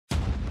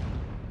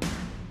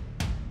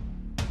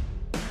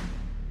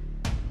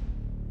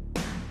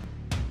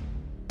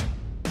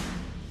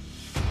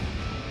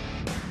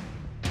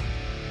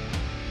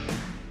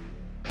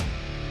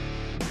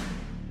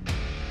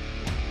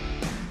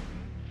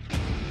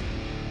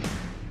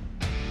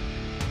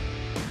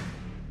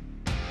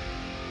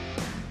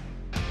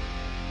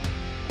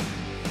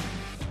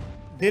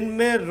दिन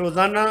में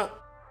रोज़ाना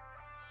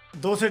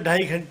 2 से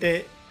ढाई घंटे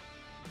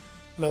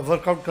मैं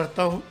वर्कआउट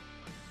करता हूँ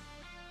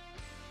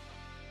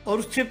और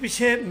उसके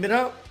पीछे मेरा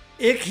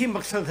एक ही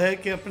मकसद है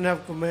कि अपने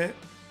आप को मैं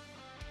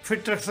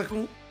फिट रख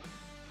सकूं,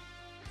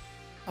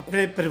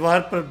 अपने परिवार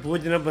पर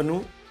बोझ न बनूं,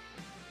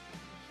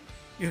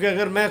 क्योंकि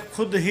अगर मैं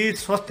खुद ही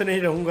स्वस्थ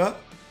नहीं रहूँगा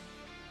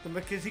तो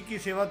मैं किसी की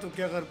सेवा तो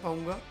क्या कर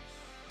पाऊँगा,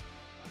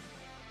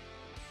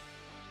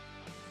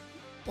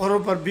 औरों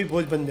पर भी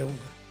बोझ बन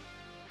जाऊँगा।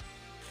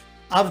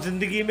 आप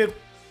ज़िंदगी में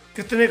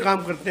कितने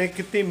काम करते हैं,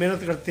 कितनी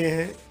मेहनत करते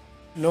हैं,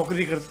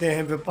 नौकरी करते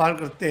हैं, व्यापार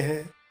करते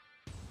हैं,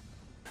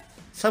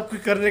 सब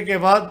कुछ करने के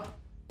बाद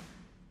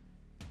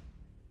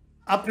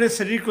अपने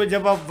शरीर को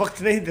जब आप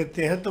वक्त नहीं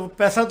देते हैं तो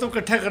पैसा तो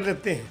इकट्ठा कर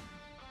लेते हैं,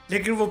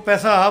 लेकिन वो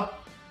पैसा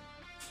आप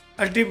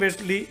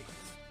अल्टीमेटली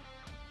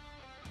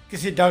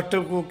किसी डॉक्टर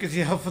को,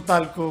 किसी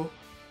अस्पताल को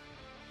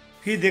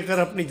ही देकर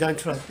अपनी जान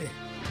छुड़ाते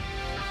हैं।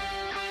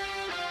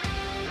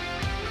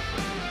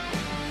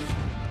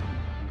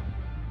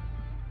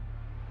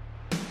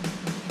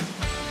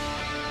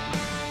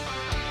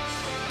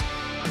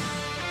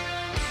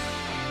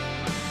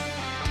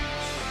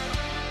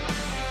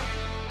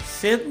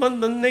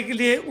 सेहतमंद बनने के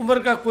लिए उम्र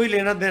का कोई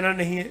लेना देना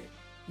नहीं है।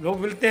 लोग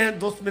मिलते हैं,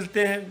 दोस्त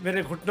मिलते हैं,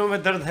 मेरे घुटनों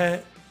में दर्द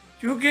है,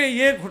 क्योंकि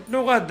ये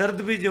घुटनों का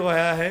दर्द भी जो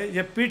आया है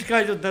या पीठ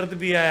का जो दर्द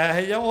भी आया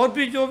है या और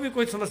भी जो भी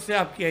कोई समस्या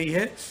आपकी आई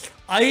है,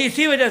 आई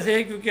इसी वजह से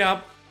है क्योंकि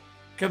आप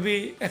कभी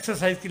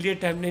एक्सरसाइज के लिए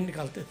टाइम नहीं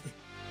निकालते थे।